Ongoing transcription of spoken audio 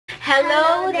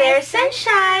Hello there,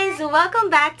 sunshines!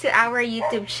 Welcome back to our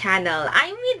YouTube channel.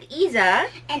 I'm with Isa.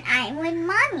 And I'm with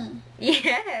Mommy.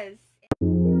 Yes!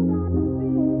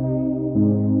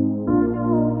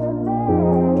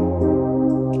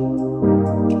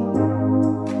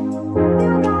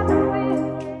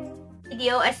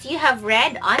 As you have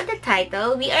read on the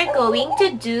title, we are going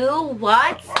to do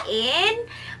what's in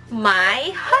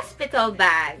my hospital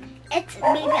bag. It's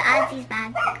baby Ozzy's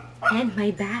bag. And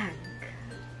my bag.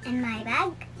 And my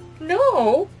bag?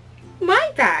 No,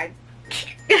 my bag.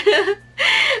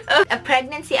 A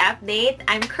pregnancy update.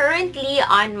 I'm currently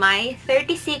on my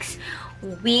 36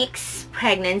 weeks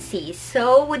pregnancy.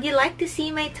 So, would you like to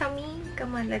see my tummy?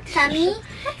 Come on, let's tummy?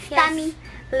 What's yes. Tummy?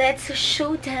 Let's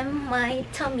show them my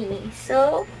tummy.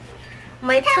 So,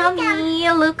 my tummy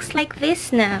looks like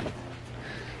this now.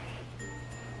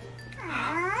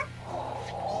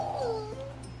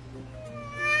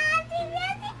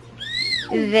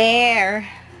 There.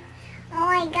 Oh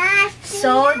my gosh.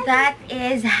 So that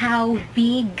is how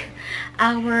big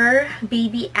our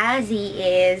baby Azzy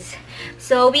is.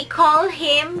 So we call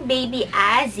him baby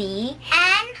Azzy.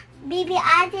 And baby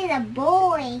Azzy is a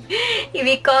boy.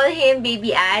 We call him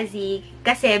baby Azzy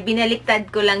kasi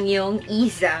binaliktad ko lang yung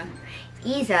Isa.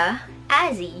 Isa,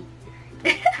 Azzy.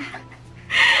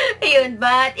 Ayun,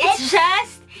 but it's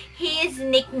just his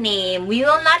nickname. We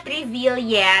will not reveal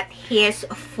yet his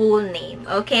full name,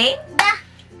 okay?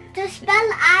 To spell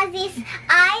Azzy's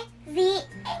I-Z...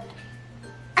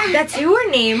 That's your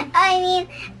name. I mean,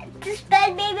 to spell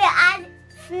baby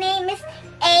Azzy's name is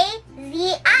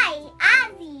A-Z-I.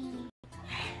 Azzy.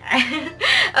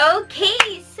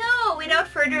 Okay, so without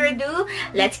further ado,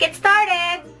 let's get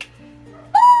started.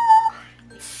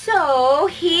 So,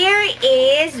 here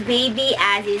is baby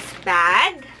Azzy's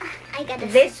bag. I got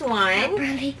this one.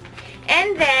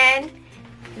 And then,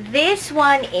 this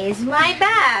one is my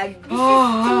bag. This is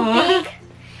too big.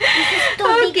 This is too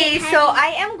big. Okay, so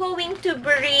I am going to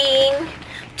bring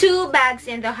 2 bags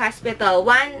in the hospital.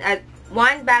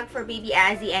 One bag for baby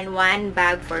Azzy and 1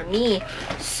 bag for me.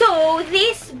 So,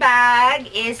 this bag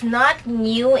is not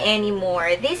new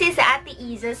anymore. This is Ate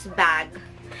Isa's bag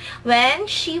when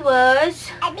she was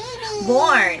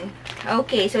born.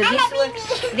 Okay, so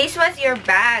this was your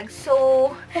bag.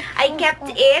 So, I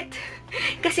kept it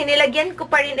kasi nilagyan ko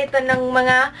pa rin ito ng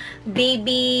mga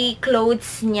baby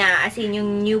clothes niya, as in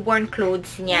yung newborn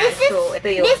clothes niya. Ito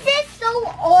yun. This is so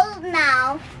old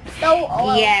now. So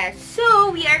old. Yes.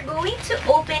 So, we are going to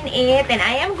open it and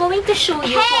I am going to show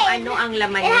you kung ano ang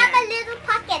laman niya. It has a little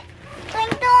pocket.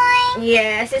 Doing, doing.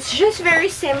 Yes, it's just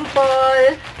very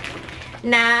simple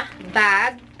na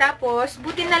bag. Tapos,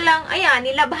 buti na lang, ayan,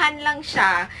 nilabahan lang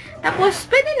siya. Tapos,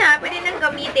 pwede nang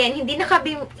gamitin. Hindi na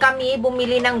kami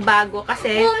bumili ng bago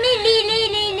kasi...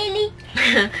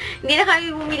 Hindi na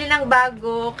kami bumili ng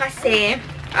bago kasi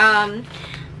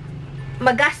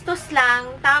magastos lang.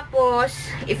 Tapos,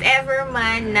 if ever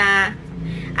man na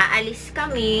aalis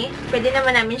kami, pwede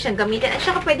naman namin siyang gamitin. At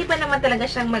saka, pwede pa naman talaga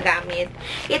siyang magamit.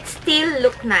 It still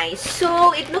look nice.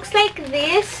 So, it looks like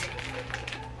this.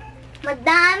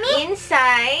 Madami.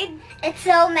 Inside, it's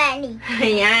so many.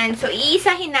 Ayan. So,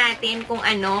 iisahin natin kung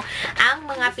ano ang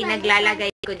mga pinaglalagay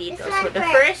ko dito. So, the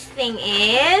first thing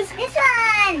is, this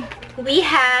one. We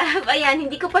have, ayan,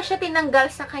 hindi ko pa siya tinanggal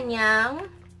sa kanyang,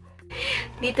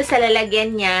 dito sa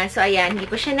lalagyan niya. So, ayan, hindi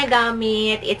pa siya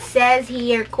nagamit. It says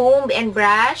here, comb and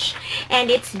brush.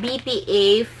 And it's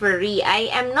BPA free.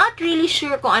 I am not really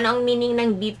sure kung ano ang meaning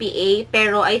ng BPA.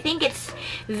 Pero, I think it's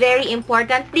very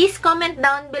important. Please comment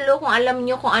down below kung alam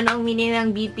nyo kung ano ang meaning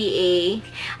ng BPA.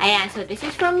 Ayan, so this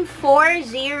is from 40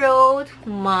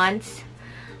 months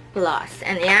plus.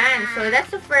 And ayan, so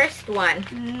that's the first one.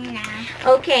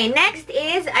 Okay, next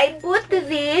is, I put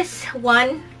this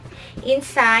one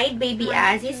inside baby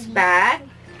Azzy's bag.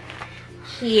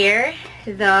 Here,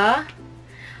 the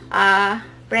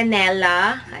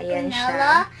Branella. Ayan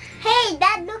siya. Hey,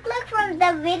 that look like from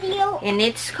the video. And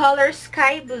it's color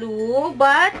sky blue,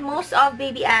 but most of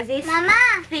baby Azzy's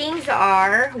things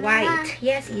are white. Mama.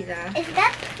 Yes, Isa. Is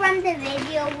that from the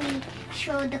video we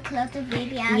showed the clothes of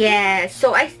baby Azzy? Yes.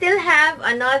 So, I still have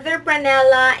another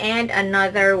Branella and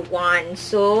another one.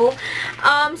 So,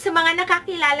 sa mga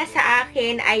nakakilala sa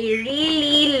akin, I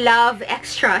really love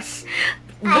extras.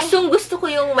 Gustong-gusto ko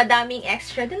yung madaming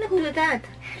extra. Don't know that.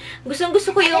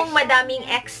 Gustong-gusto ko yung madaming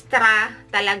extra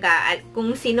talaga.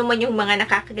 Kung sino man yung mga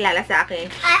nakakilala sa akin.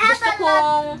 Gusto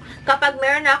kong, kapag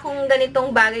meron na akong ganitong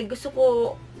bagay, gusto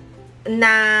ko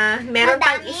na meron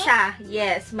pang isa.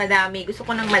 Yes, madami. Gusto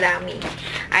ko ng madami.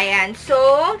 Ayan. So,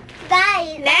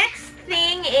 guys, next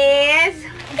thing is...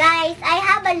 Guys, I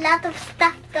have a lot of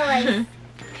stuffed toys.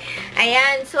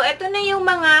 Ayan. So, ito na yung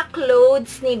mga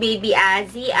clothes ni Baby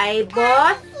Azzy. I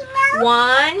bought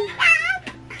 1,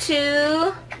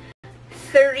 2,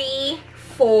 3,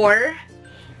 4,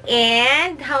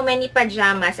 and how many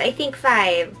pajamas? I think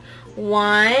 5.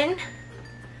 1,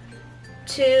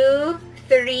 2,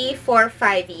 3, 4,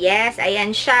 5. Yes,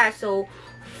 ayan siya. So,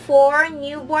 4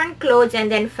 newborn clothes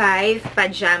and then 5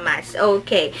 pajamas.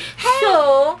 Okay.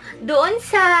 So, doon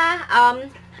sa,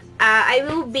 I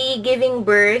will be giving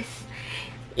birth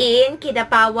in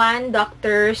Kidapawan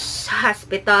Doctors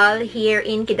Hospital here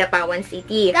in Kidapawan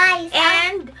City. Guys,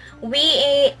 and we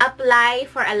apply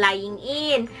for a lying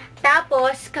in.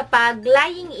 Tapos, kapag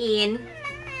lying in,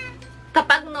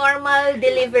 kapag normal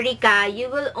delivery ka, you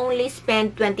will only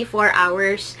spend 24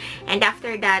 hours. And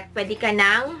after that, pwede ka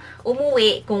nang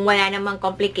umuwi kung wala namang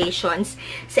complications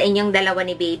sa inyong dalawa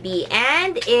ni baby.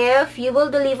 And if you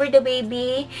will deliver the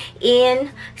baby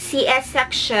in CS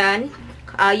section,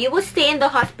 you will stay in the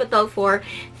hospital for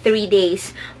 3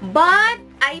 days. But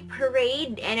I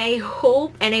prayed and I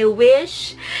hope and I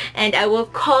wish and I will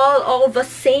call all the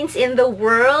saints in the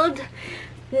world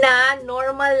na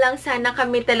normal lang sana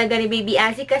kami talaga ni Baby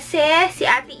Azzy kasi si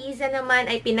Ate Iza naman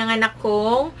ay pinanganak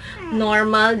kong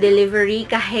normal delivery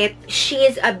kahit she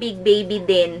is a big baby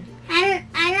din.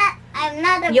 I'm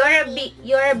not a baby.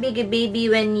 You're a big baby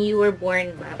when you were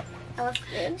born, Bob.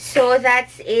 Okay. So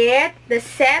that's it. The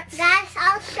sets. Guys,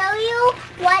 I'll show you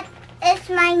what is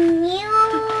my new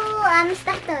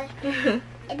starter.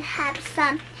 It has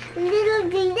some little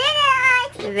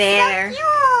glitters. It's There. so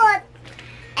cute.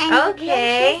 And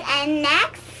Okay. And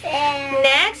next,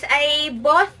 Next, I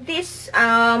bought this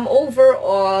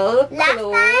overall last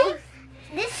clothes. time,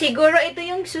 this Siguro ito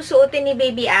yung susuotin ni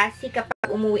Baby Azzy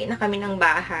kapag umuwi na kami ng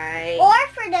bahay. or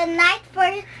for the night for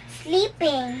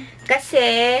sleeping. Kasi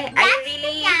That's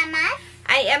pajamas.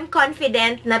 I am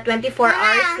confident na 24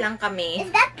 hours lang kami.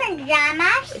 Is that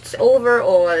pajamas? It's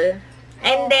overall.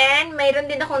 And then, mayroon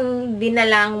din akong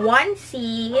dinalang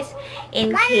onesies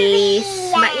in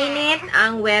case mainit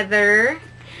ang weather.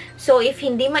 So, if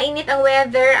hindi mainit ang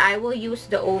weather, I will use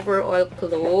the overall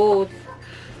clothes.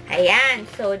 Ayan.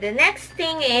 So, the next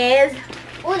thing is,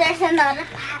 Oh, there's another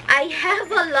pack. I have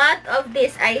a lot of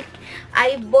this. I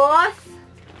bought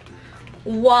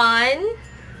 1,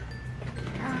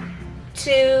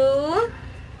 2,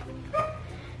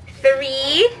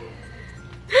 3,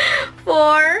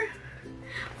 4,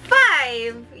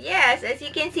 5. Yes, as you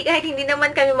can see, kahit hindi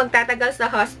naman kami magtatagal sa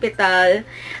hospital,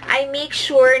 I make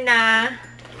sure na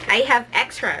I have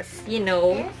extras, you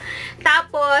know. Yes.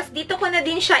 Tapos, dito ko na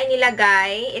din siya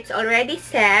inilagay. It's already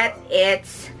set.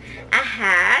 It's a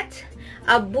hat,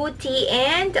 a bootie,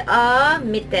 and a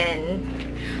mitten.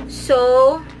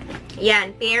 So,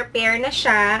 yan, pair na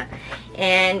siya.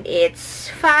 And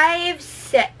it's 5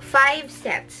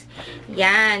 sets.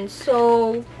 Yan.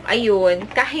 So, ayun.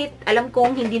 Kahit alam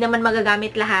kong hindi naman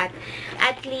magagamit lahat,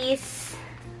 at least,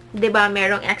 'di ba,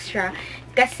 merong extra.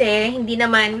 Kasi, hindi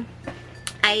naman,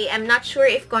 I am not sure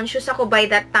if conscious ako by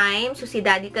that time. So, si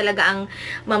daddy talaga ang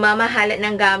mamamahala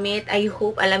ng gamit. I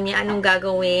hope alam niya anong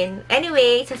gagawin.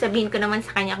 Anyway, sasabihin ko naman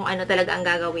sa kanya kung ano talaga ang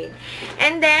gagawin.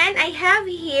 And then, I have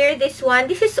here this one.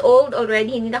 This is old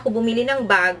already. Hindi na ako bumili ng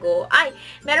bago. Ay,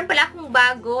 meron pala akong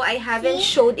bago. I haven't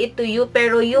showed it to you.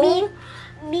 Pero yung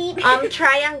Beep.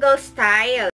 triangle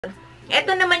style.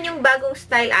 Ito naman yung bagong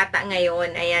style ata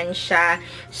ngayon. Ayan siya.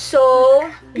 So,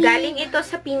 galing ito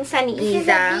sa pinsan ni This is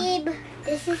a Iza. bib.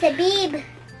 This is a bib.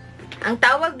 Ang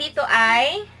tawag dito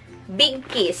ay big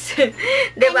kiss.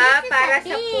 'Di ba? And this is Para a sa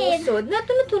bib. puso.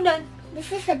 Natulad. This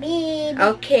is a bib.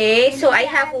 Okay, so I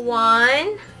have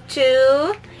 1,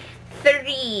 2,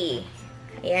 3.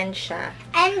 Ayan siya.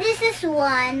 And this is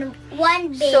one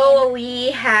bib. So we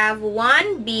have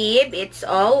 1 bib. It's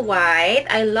all white.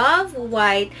 I love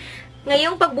white.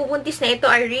 Ngayong pagbubuntis na ito,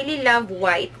 I really love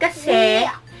white kasi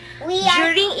we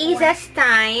are during Iza's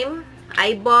time,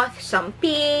 I bought some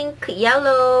pink,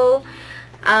 yellow,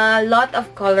 a lot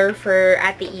of color for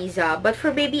Ate Iza. But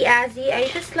for Baby Azzy, I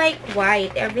just like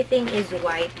white. Everything is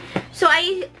white. So,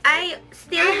 I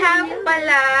still have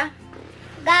pala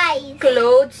guys.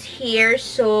 clothes here.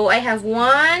 So, I have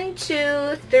 1,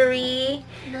 2, 3,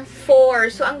 4.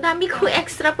 So, ang dami kong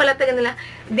extra pala dinala.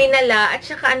 At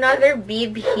saka another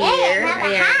bib here.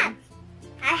 Ayan.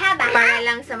 I have a Para hat.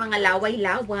 lang sa mga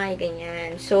laway-laway,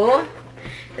 ganyan. So,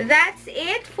 that's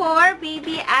it for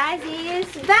Baby Azzy's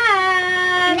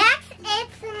bag. Next,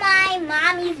 it's my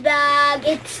mommy's bag.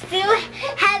 It's too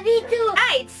heavy to...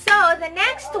 Alright, so the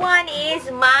next one is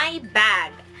my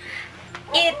bag.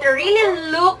 It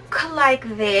really look like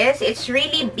this. It's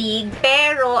really big.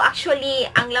 Pero, actually,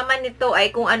 ang laman nito ay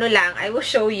kung ano lang. I will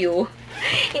show you.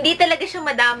 Hindi talaga siya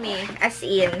madami. As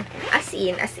in.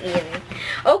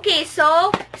 Okay,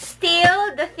 so,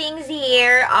 still, the things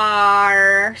here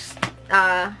are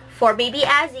for baby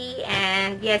Azzy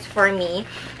and, yes, for me.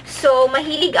 So,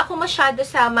 mahilig ako masyado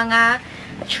sa mga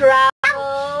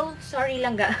travel... Sorry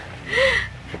lang ga.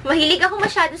 Mahilig ako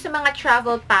masyado sa mga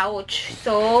travel pouch.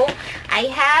 So, I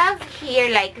have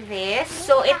here like this.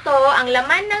 So, ito, ang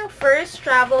laman ng first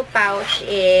travel pouch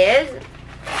is...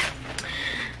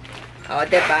 Oh,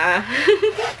 diba?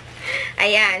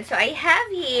 Ayan. So, I have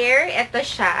here, ito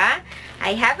siya.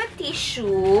 I have a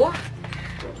tissue.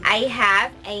 I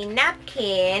have a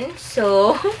napkin.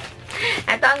 So,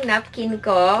 ito ang napkin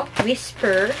ko.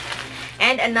 Whisper.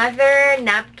 And another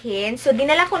napkin. So,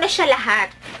 dinala ko na siya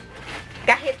lahat.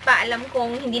 Kahit pa alam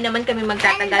kong hindi naman kami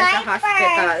magtatagal sa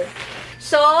hospital.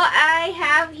 So, I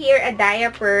have here a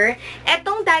diaper.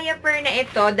 Etong diaper na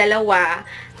ito, dalawa,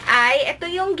 ito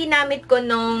yung ginamit ko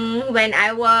nung when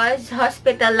I was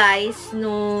hospitalized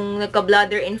nung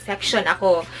nagka-bladder infection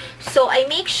ako. So, I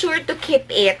make sure to keep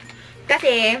it.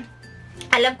 Kasi,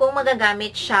 alam kong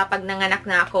magagamit siya pag nanganak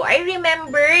na ako. I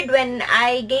remembered when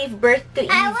I gave birth to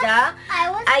Iza,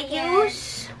 I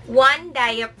used one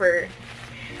diaper.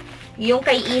 Yung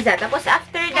kay Iza. Tapos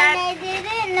after that... And I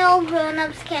didn't know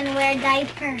grown-ups can wear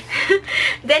diapers.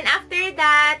 Then after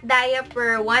that,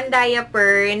 one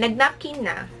diaper, nag-napkin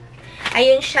na.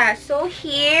 Ayun siya. So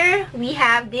here, we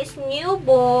have this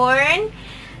newborn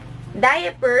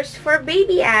diapers for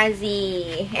baby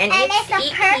Azzy. And it's a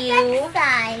EQ, perfect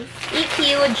size. EQ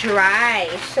dry.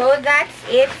 So that's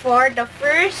it for the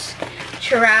first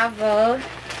travel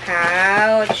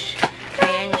pouch.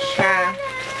 Ayan siya.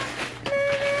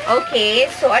 Okay,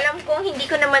 so alam kong hindi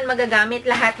ko naman magagamit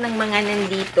lahat ng mga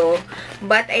nandito.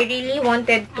 But I really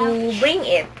wanted to bring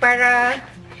it para,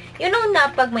 you know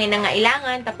na, pag may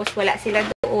nangailangan, tapos wala sila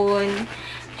doon.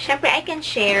 Syempre, I can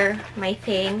share my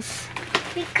things.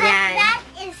 Because Yan. that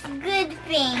is good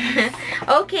things.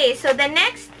 Okay, so the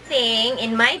next thing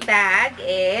in my bag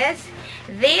is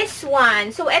this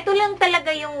one. So, ito lang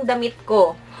talaga yung damit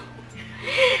ko.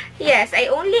 Yes,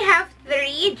 I only have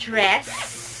 3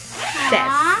 dresses.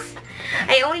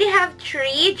 I only have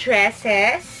 3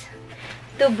 dresses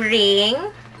to bring.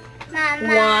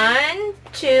 Mama. 1,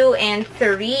 2, and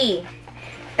 3.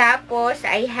 Tapos,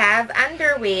 I have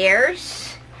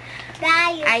underwears.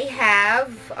 Guys. I have,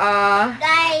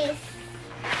 Guys.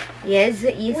 yes,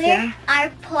 We're our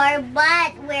poor,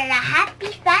 but we're a happy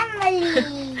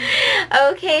family.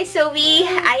 Okay, so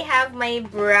I have my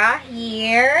bra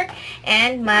here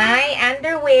and my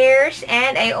underwears,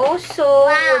 and I also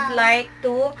would like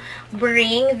to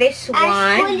bring this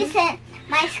one.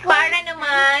 My school para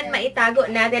naman maitago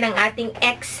natin ang ating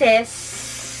excess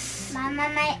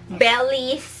Mama,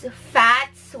 bellies,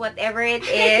 fats, whatever it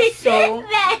is. So,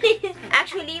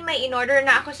 actually, may in-order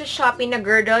na ako sa Shopee na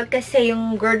girdle kasi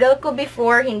yung girdle ko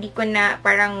before, hindi ko na,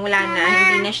 parang wala na,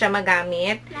 hindi na siya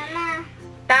magamit. Mama.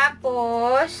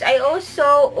 Tapos, I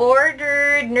also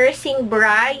ordered nursing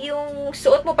bra. Yung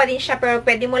suot mo pa din siya, pero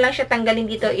pwede mo lang siya tanggalin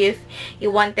dito if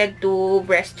you wanted to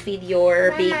breastfeed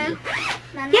your baby.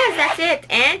 Mama. Yes, that's it.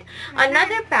 And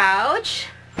another pouch.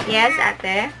 Yes,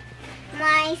 ate.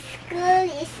 My school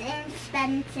is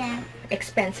expensive.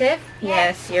 Expensive?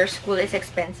 Yes, your school is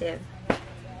expensive.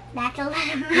 That's a lot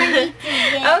of money to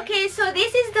get. Okay, so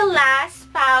this is the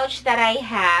last pouch that I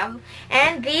have.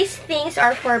 And these things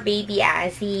are for baby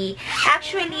Azzy.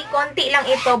 Actually, konti lang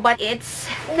ito, but it's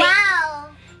thick.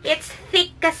 Wow! It's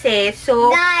thick kasi. So,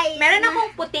 Guys, meron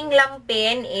akong puting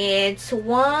lampin. It's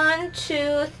 1,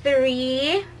 2,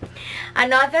 3.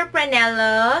 Another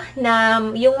Pranella na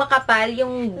yung makapal,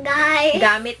 yung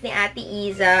gamit ni Ate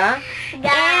Iza.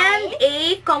 And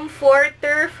a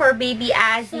comforter for baby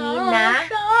Azzy na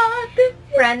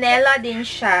Pranella din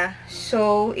siya.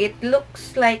 So, it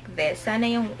looks like this. Sana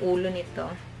yung ulo nito.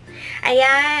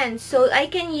 Ayan. So, I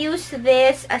can use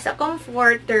this as a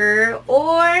comforter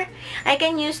or I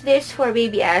can use this for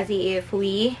baby Azzy if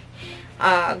we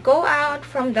go out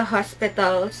from the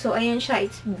hospital. So, ayan siya.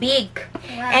 It's big.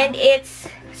 Wow. And it's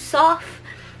soft.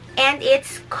 And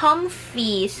it's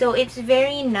comfy. So, it's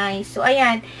very nice. So,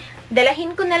 ayan.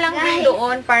 Dalahin ko na lang din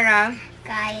doon para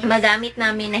magamit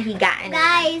namin na higaan.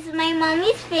 Guys, my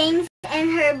mommy's things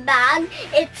in her bag,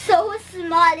 it's so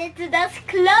small. It does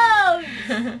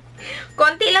clothes.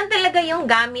 Konti lang talaga yung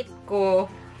gamit ko.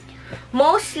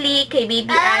 Mostly, kay baby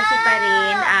Azzy pa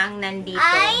rin ang nandito.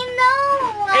 I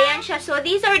know. Ayan siya. So,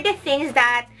 these are the things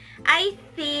that I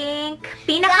think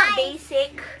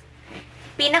pinaka-basic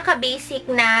pinaka-basic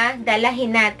na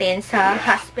dalahin natin sa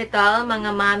hospital,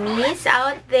 mga mommies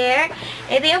out there.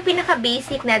 Ito yung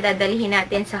pinaka-basic na dadalhin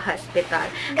natin sa hospital.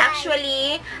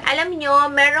 Actually, alam nyo,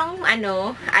 merong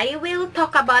I will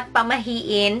talk about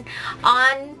pamahiin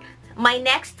on my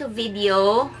next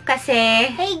video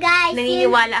kasi Hey guys,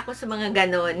 naniniwala ako sa mga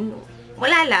ganon.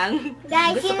 Wala lang.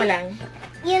 Guys, Gusto ko lang.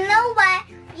 You know what?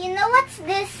 You know what's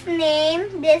this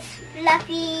name? This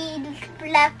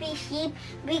fluffy sheep?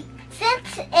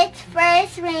 Since it's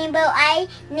first rainbow, I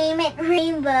name it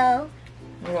Rainbow.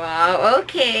 Wow,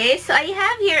 okay. So, I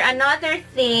have here another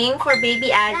thing for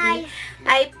baby Azzy.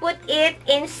 I put it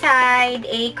inside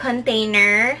a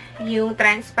container, yung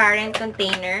transparent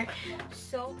container.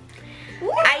 So,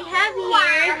 I have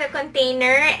here the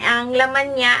container. Ang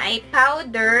laman niya ay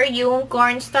powder, yung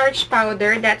cornstarch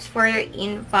powder. That's for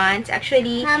infants.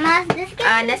 Actually, Mama,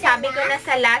 nasabi ko na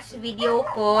sa last video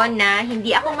ko na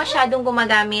hindi ako masyadong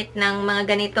gumagamit ng mga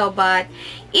ganito, but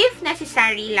if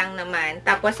necessary lang naman.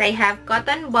 Tapos, I have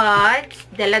cotton buds.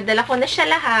 Dala-dala ko na siya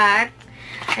lahat.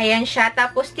 Ayan siya.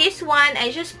 Tapos, this one,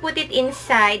 I just put it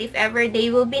inside if ever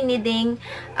they will be needing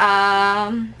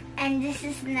and this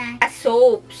is a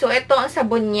soap. So, ito ang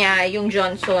sabon niya, yung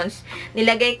Johnson's.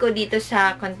 Nilagay ko dito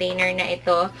sa container na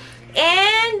ito.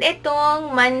 And, itong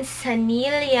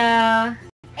manzanilla.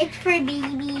 It's for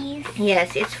babies.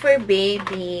 Yes, it's for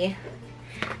baby.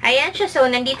 Ayan siya. So,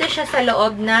 nandito siya sa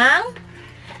loob ng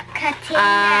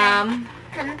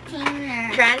Container.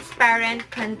 Transparent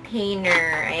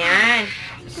container. Ayan.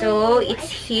 So, it's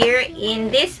here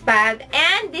in this bag.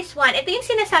 And this one, ito yung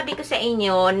sinasabi ko sa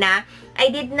inyo na I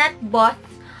did not bought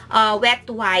wet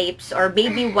wipes or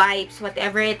baby wipes,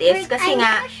 whatever it is. Kasi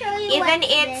nga, even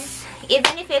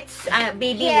if it's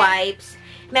baby wipes,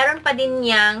 meron pa din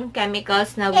niyang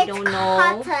chemicals na we don't know.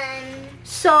 Cotton.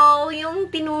 So,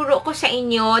 yung tinuro ko sa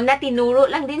inyo, na tinuro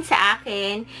lang din sa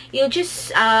akin, you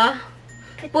just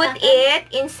put it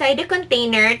inside the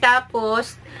container,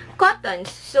 tapos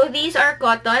cottons. So, these are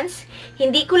cottons.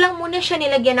 Hindi ko lang muna siya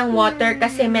nilagyan ng water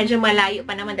kasi medyo malayo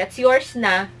pa naman. That's yours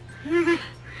na.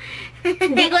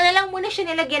 Hindi ko na lang muna siya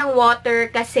nilagyan ng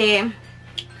water kasi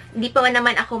hindi pa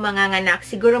naman ako manganganak.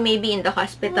 Siguro maybe in the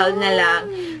hospital na lang.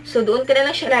 So, doon ka na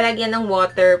lang siya lalagyan ng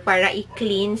water para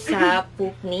i-clean sa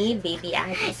poop ni baby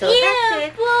Azzy. So, that's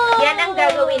it. Yan ang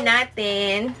gagawin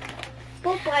natin.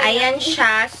 Ayan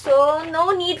siya. So, no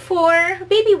need for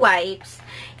baby wipes.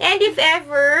 And if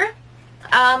ever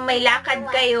may lakad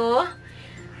kayo,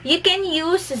 you can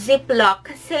use Ziploc.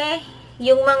 Kasi,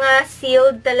 yung mga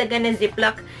sealed talaga na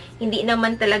Ziploc, hindi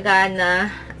naman talaga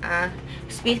na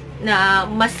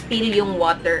ma-spill yung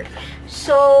water.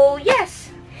 So, yes.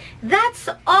 That's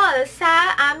all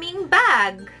sa aming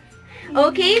bag.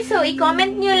 Okay? So,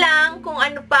 i-comment nyo lang kung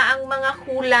ano pa ang mga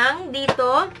kulang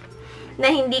dito na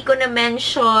hindi ko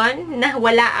na-mention, na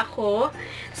wala ako.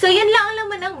 So, yun lang ang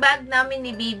laman ng bag namin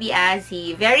ni Baby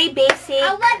Azzy. Very basic.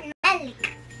 I want milk.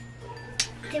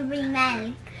 To bring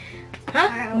milk.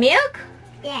 Huh? Milk?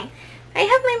 Yeah. I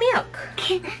have my milk.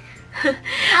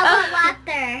 I want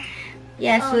water.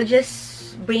 Yes, we'll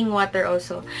just bring water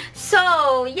also.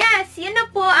 So, yes, yun na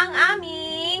po ang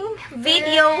aming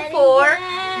video for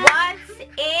what's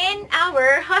in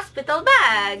our hospital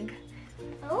bag.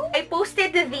 I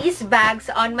posted these bags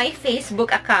on my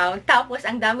Facebook account. Tapos,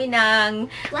 ang dami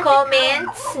ng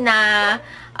comments na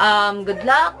good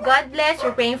luck, God bless,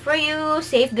 we're praying for you,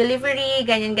 safe delivery,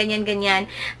 ganyan, ganyan, ganyan.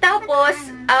 Tapos,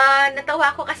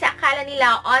 natawa ko kasi akala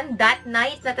nila on that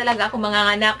night na talaga ako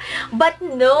manganganak. But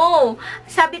no!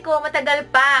 Sabi ko, matagal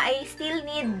pa. I still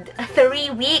need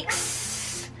 3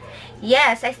 weeks.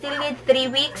 Yes, I still need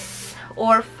 3 weeks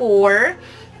or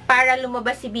 4 para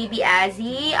lumabas si Baby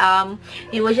Azzy.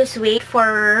 We will just wait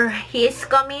for his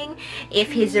coming.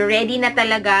 If he's ready na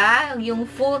talaga, yung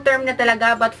full term na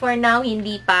talaga, but for now,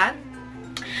 hindi pa.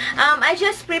 I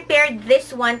just prepared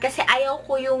this one kasi ayaw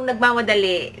ko yung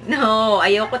nagmamadali. No,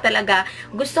 ayaw ko talaga.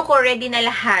 Gusto ko ready na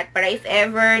lahat para if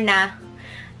ever na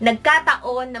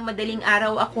nagkataon na madaling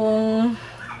araw akong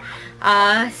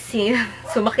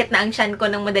sumakit na ang tiyan ko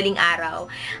ng madaling araw.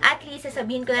 At least,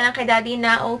 sasabihin ko na lang kay daddy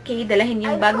na, okay, dalahin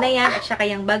yung bag na yan, at saka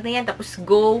yung bag na yan, tapos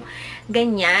go,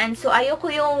 ganyan. So,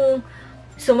 ayoko yung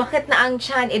sumakit na ang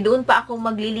tiyan, doon pa ako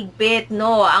magliligpit,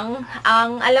 no? Ang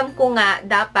alam ko nga,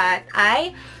 dapat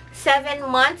ay 7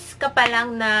 months ka pa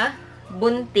lang na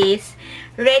buntis,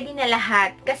 ready na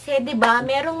lahat. Kasi, 'di ba,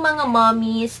 merong mga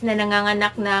mommies na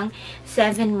nanganganak ng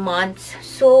 7 months.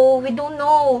 So, we don't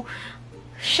know.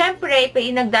 Siyempre,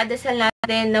 nagdadasal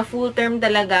natin na full term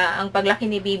talaga ang paglaki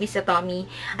ni baby sa tummy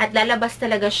at lalabas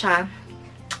talaga siya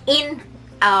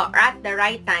at the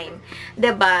right time.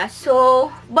 'Di ba? So,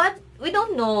 but we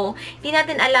don't know. Hindi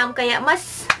natin alam, kaya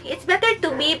it's better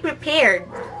to be prepared.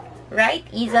 Right,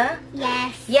 Iza?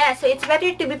 Yes. Yeah, so it's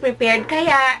better to be prepared.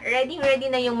 Kaya, ready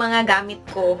na yung mga gamit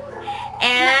ko.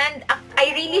 And,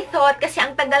 I really thought, kasi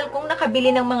ang tagal kong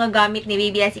nakabili ng mga gamit ni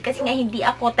Baby Azzy, kasi nga hindi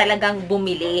ako talagang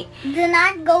bumili. Do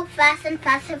not go fast and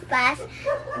fast and fast.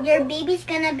 Your baby's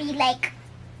gonna be like,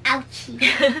 ouchie.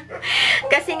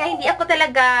 Kasi nga, hindi ako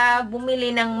talaga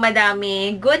bumili ng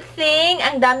madami. Good thing,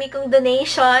 ang dami kong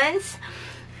donations.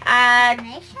 At,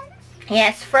 Donations?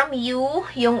 yes, from you,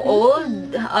 yung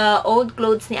old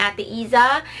clothes ni Ate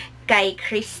Iza, kay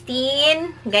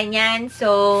Christine, ganyan.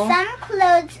 So, some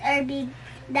clothes are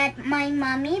that my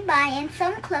mommy buy, and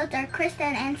some clothes are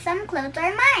Kristen, and some clothes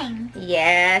are mine.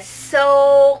 yes.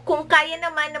 So, kung kaya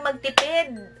naman na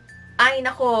magtipid, ay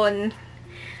nako,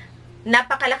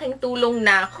 napakalaking tulong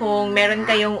na kung meron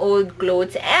kayong old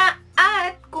clothes.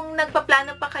 At kung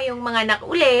nagpaplano pa kayong mga anak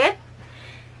ulit,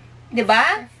 'di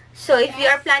ba? So, if you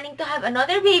are planning to have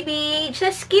another baby,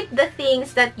 just keep the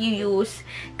things that you use.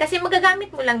 Kasi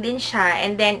magagamit mo lang din siya.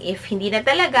 And then, if hindi na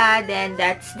talaga, then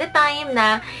that's the time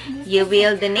na you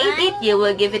will donate it, you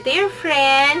will give it to your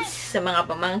friends, sa mga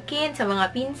pamangkin, sa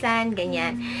mga pinsan,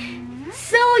 ganyan.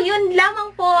 So, yun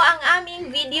lamang po ang aming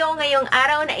video ngayong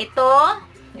araw na ito.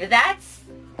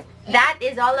 That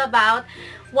is all about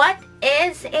what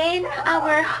is in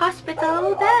our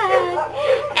hospital bag.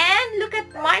 And look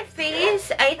at my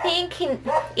face. I think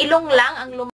ilong lang ang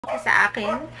lumaki sa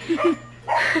akin.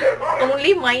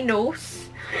 Only my nose.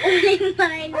 Only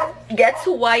mine. Gets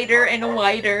wider and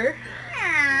wider.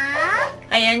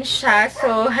 Ayan siya.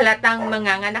 So, halatang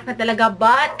manganganak na talaga.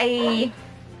 But,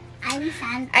 I'm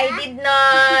Santa. I did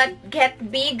not get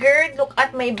bigger. Look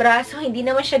at my braso. Hindi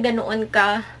naman siya ganoon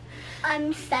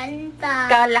I'm Santa.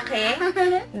 kalaki.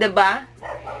 Diba?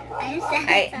 I'm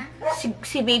Santa.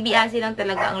 Si Baby Azzy lang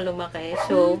talaga ang lumaki.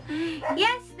 So,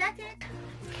 yes, that's it.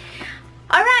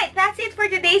 Alright, that's it for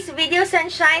today's video,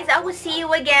 Sunshines. I will see you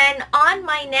again on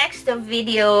my next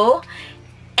video.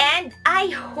 And I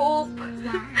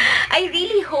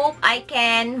really hope I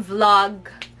can vlog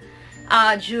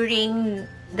during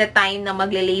the time na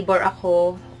magle-labor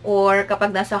ako, or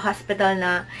kapag nasa hospital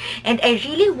na. And I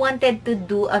really wanted to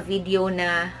do a video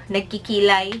na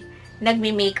nagkikilay,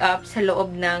 nagme-makeup sa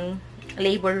loob ng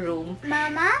labor room.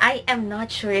 Mama? I am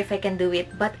not sure if I can do it,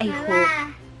 but I hope.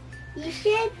 Mama, you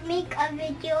should make a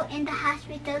video in the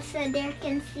hospital so they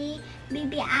can see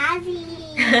Baby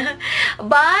Azzy.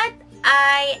 But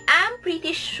I am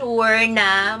pretty sure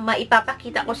na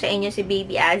maipapakita ko sa inyo si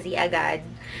Baby Azzy agad.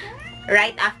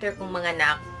 Right after kong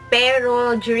manganak.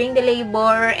 Pero, during the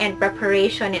labor and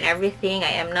preparation and everything,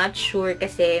 I am not sure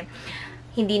kasi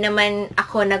hindi naman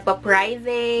ako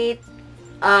nagpa-private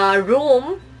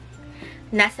room.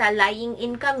 Nasa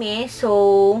lying-in kami.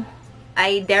 So,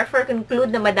 I therefore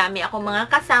conclude na madami ako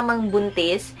mga kasamang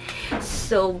buntis.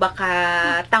 So,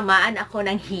 baka tamaan ako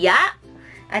ng hiya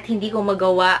at hindi ko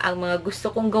magawa ang mga gusto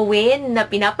kong gawin na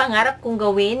pinapangarap kong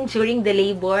gawin during the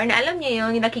labor. Na alam niyo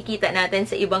yun, yung nakikita natin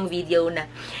sa ibang video na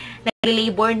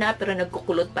nag-labor na pero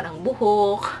nagkukulot pa ng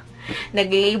buhok.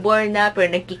 Nag-labor na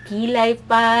pero nagkikilay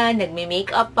pa,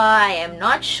 nagme-makeup pa. I am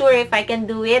not sure if I can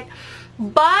do it.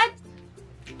 But,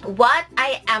 what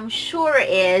I am sure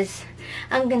is,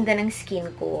 ang ganda ng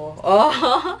skin ko.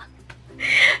 Oh!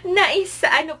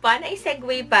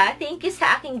 Nai-segue pa. Thank you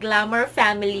sa aking Glamour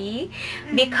family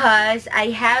because I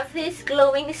have this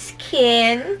glowing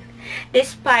skin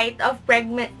despite of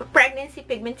pregnancy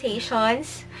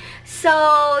pigmentations. So,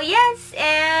 yes,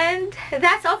 and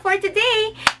that's all for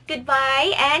today.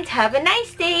 Goodbye and have a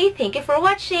nice day. Thank you for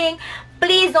watching.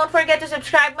 Please don't forget to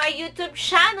subscribe my YouTube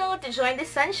channel to join the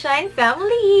Sunshine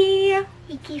family.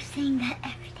 He keeps saying that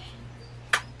every day.